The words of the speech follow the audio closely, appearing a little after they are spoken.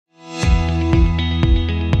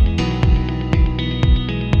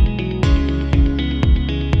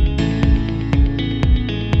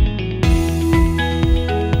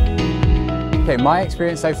my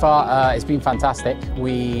experience so far, it's been fantastic.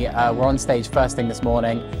 We were on stage first thing this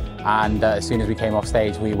morning, and as soon as we came off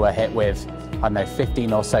stage, we were hit with, I don't know,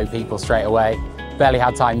 15 or so people straight away. Barely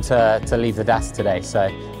had time to leave the desk today. So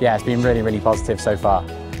yeah, it's been really, really positive so far.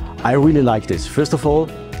 I really like this. First of all,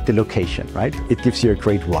 the location, right? It gives you a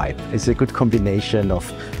great vibe. It's a good combination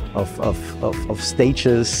of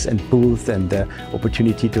stages and booths and the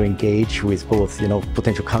opportunity to engage with both,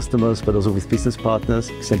 potential customers, but also with business partners.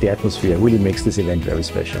 And the atmosphere really makes this event very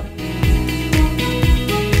special.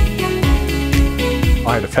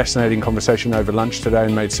 I had a fascinating conversation over lunch today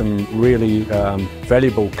and made some really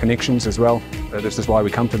valuable connections as well. This is why we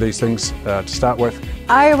come to these things to start with.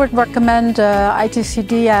 I would recommend ITC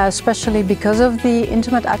DIA, especially because of the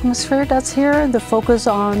intimate atmosphere that's here, the focus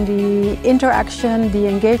on the interaction, the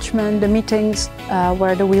engagement, the meetings,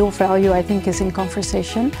 where the real value, I think, is in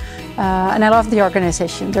conversation. And I love the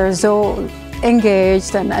organization. They're so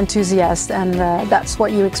engaged and enthusiastic, and that's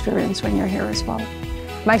what you experience when you're here as well.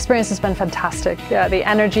 My experience has been fantastic. The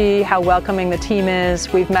energy, how welcoming the team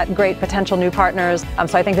is. We've met great potential new partners.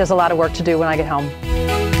 So I think there's a lot of work to do when I get home.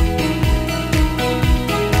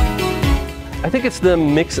 I think it's the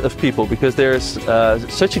mix of people, because there's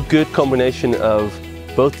such a good combination of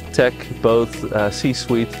both tech, both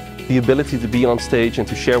C-suite, the ability to be on stage and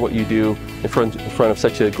to share what you do in front of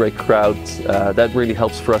such a great crowd. That really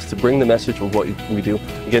helps for us to bring the message of what we do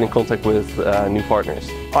and get in contact with new partners.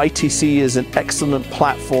 ITC is an excellent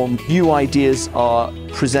platform. New ideas are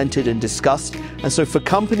presented and discussed. And so for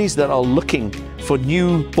companies that are looking for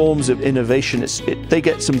new forms of innovation, they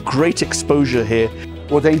get some great exposure here.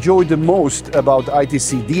 What I enjoy the most about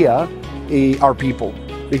ITC DIA are people,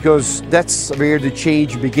 because that's where the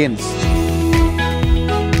change begins.